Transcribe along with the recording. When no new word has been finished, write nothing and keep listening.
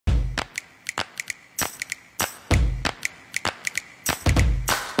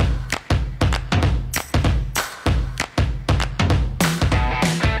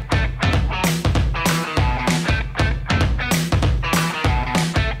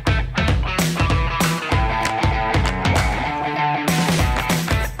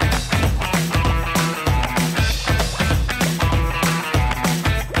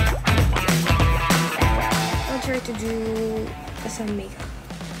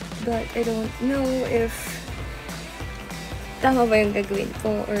but I don't know if tama ba yung gagawin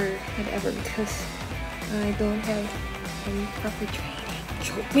ko or whatever because I don't have any proper training.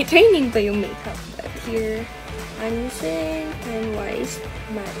 So, may training pa yung makeup, but here I'm using Time-Wise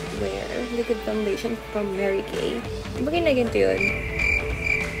Matte Wear Liquid Foundation from Mary Kay. Di ba ginaganto yun?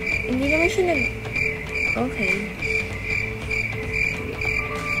 Hindi naman siya Okay.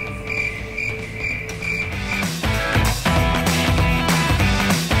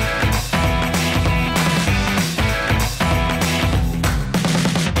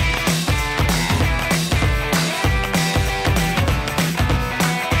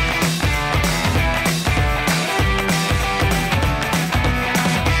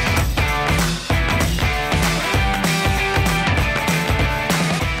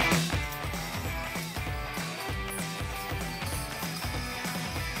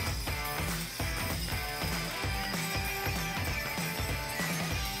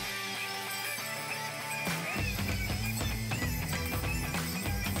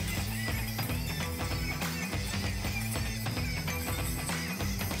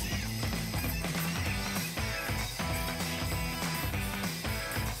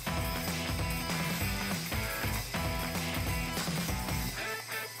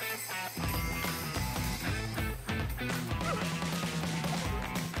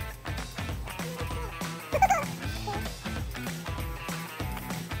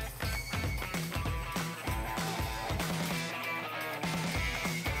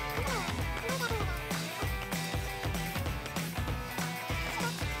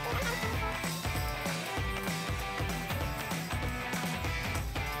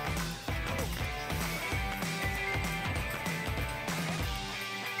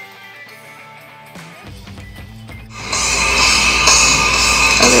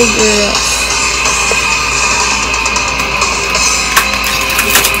 Okay, girl.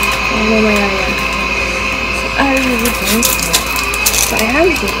 Mamaya yan. So, I really don't know. So, I have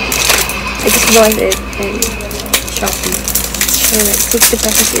it. I just bought it in Shopee for like 50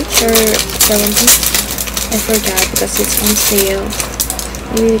 pesos each or 70. I forgot because it's on sale.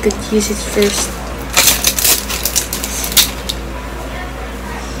 Maybe we could use it first.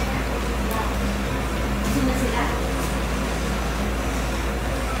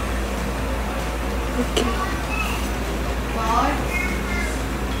 Okay.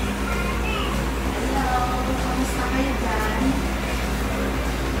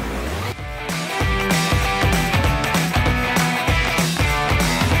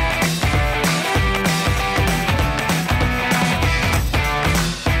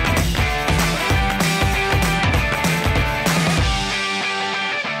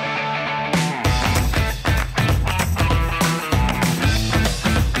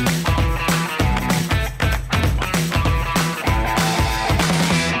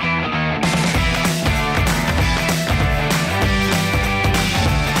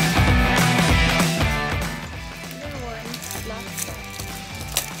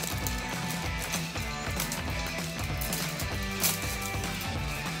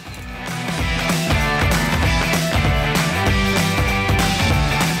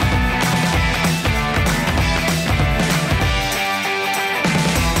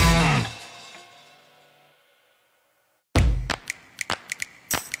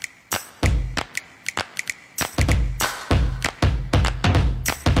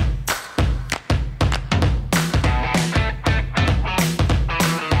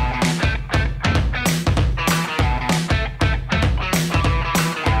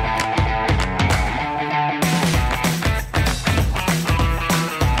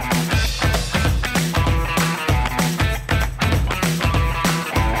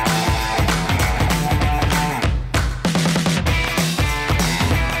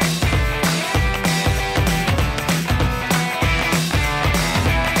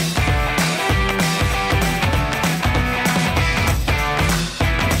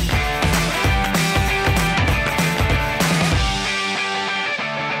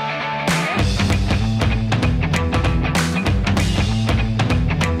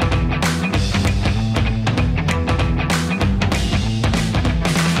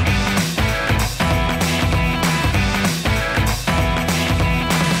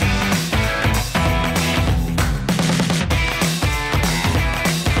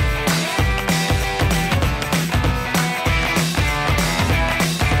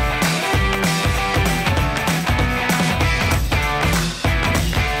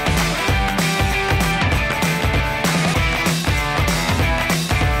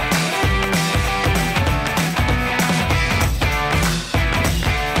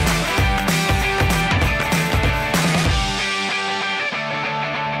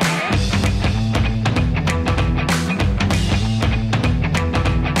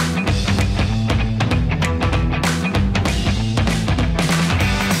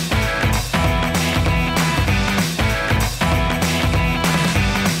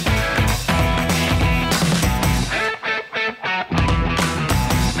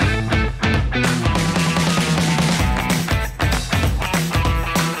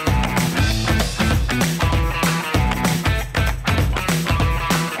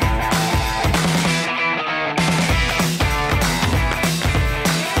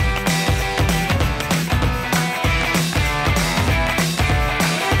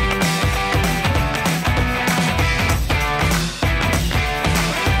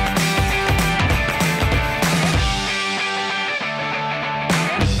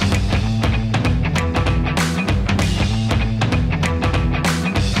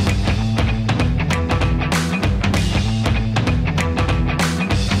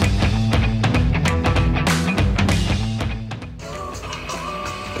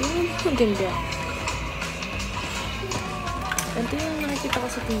 maganda. Ito yung nakikita ko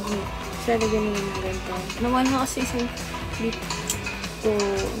sa TV. Sa lagyan mo yung ganito. Nawala kasi isang clip ko.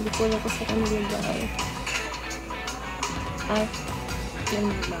 Hindi ko lang kasi kung nilagay. At yung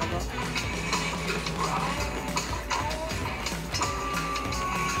bago.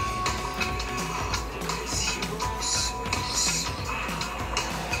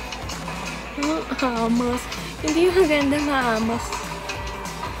 Maamas. Hindi maganda, maamas.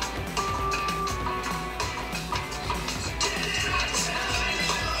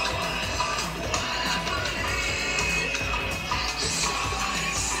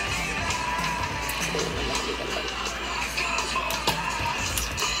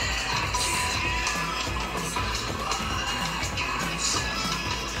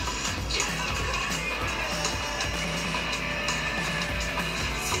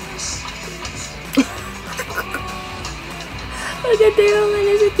 Maganda yung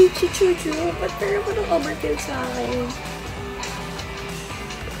ano sa Pichi Chuchu. Ba't meron ko ng overkill sa akin?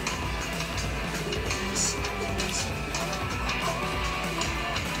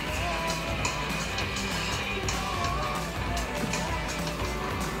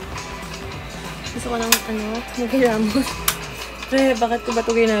 Gusto ko ng magilamos. Pero bakit ko ba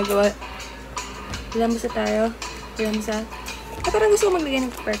ito ginagawa? Gilamos na tayo. Gilamos na. Parang gusto ko maglagay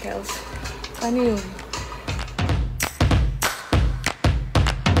ng sparkles. Ano yun?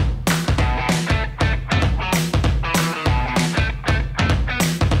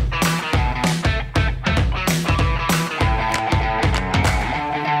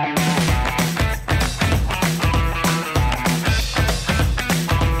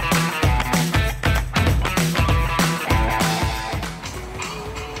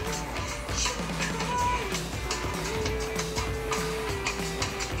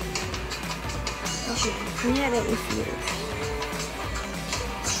 Kunyari is yours.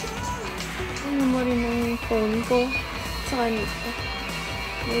 Ano mo rin ang phone ko sa kanito.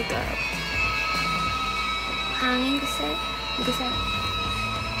 Makeup. Hangin kasi. Kasi.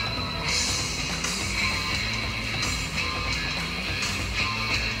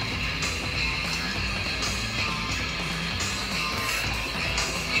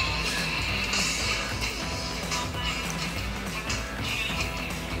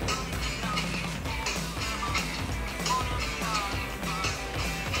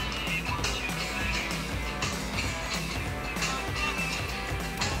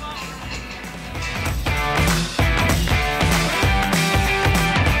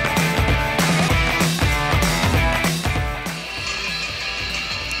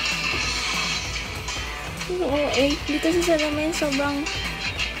 Hindi kasi sa namin sobrang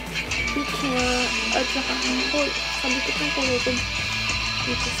peach na at saka ang kabikot ng kulutod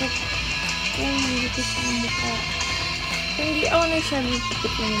dito sa dito sa mukha. Hindi ako na siya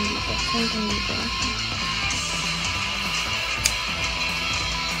bipikit na dito. Hanggang dito.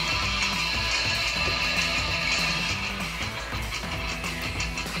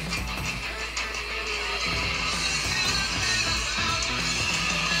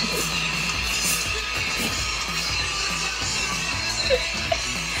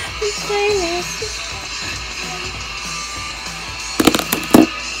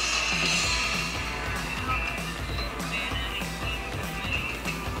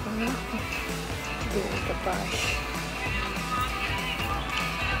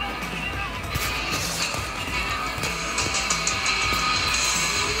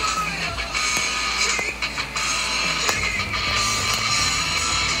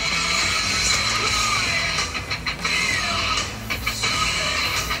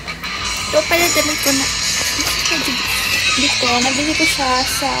 Ito pala damit ko na nabili ko siya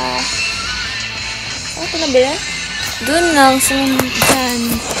sa ano ko nabili? Doon lang sa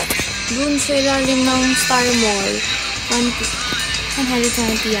doon sa ilalim ng Star Mall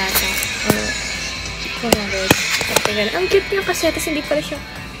 120 yata or 400. Ang cute niya kasi tapos hindi pala siya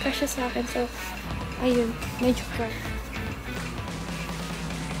kasya sa akin, so ayun, medyo crap.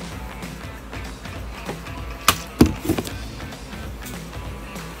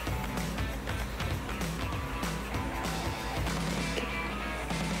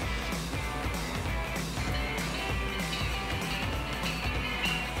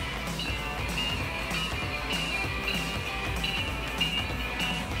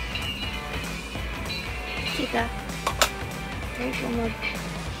 Kita. Try ko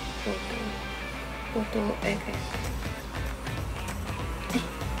mag-photo. Okay.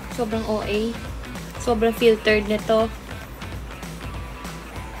 Sobrang OA. Sobrang filtered nito.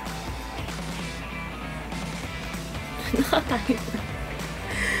 Nakatayo.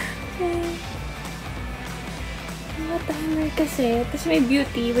 Mga timer kasi. Tapos may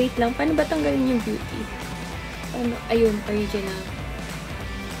beauty. Wait lang. Paano ba tanggalin yung beauty? Paano? Ayun. Original.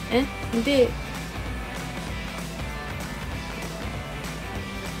 Hindi.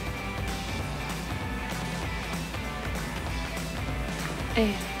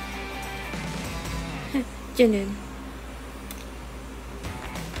 Ayan. Diyan din.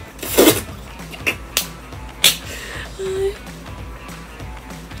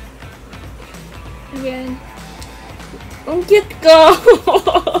 Ayan. Ang cute ko!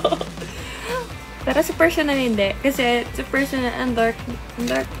 Pero sa personal hindi. Kasi sa personal, ang dark. Ang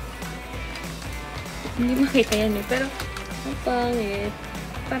dark. Hindi makita yan eh. Pero, ang pangit.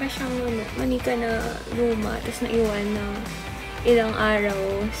 Para siyang manika na luma. Tapos naiwan na ilang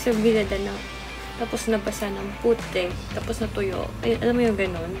araw sa bilada na. Tapos nabasa ng puti. Tapos natuyo. Ay, alam mo yung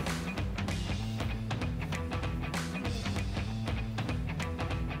ganon?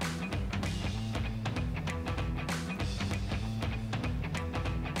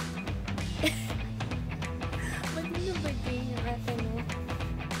 Maganda ba din yung ate mo?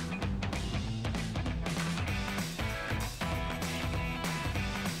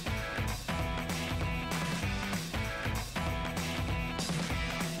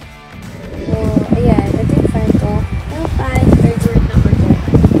 Ayan, ito yung fan ko. Yung fan, favorite number ko.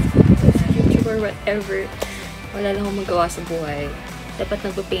 YouTuber, whatever. Wala lang akong magawa sa buhay. Dapat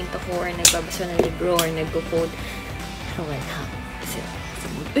nagpo-paint ako or nagbabasa ng libro or nagpo-code. Pero wala. Kasi,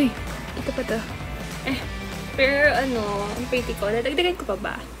 uy, ito pa to. Pero ang pretty ko. Nadagdagan ko pa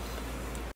ba?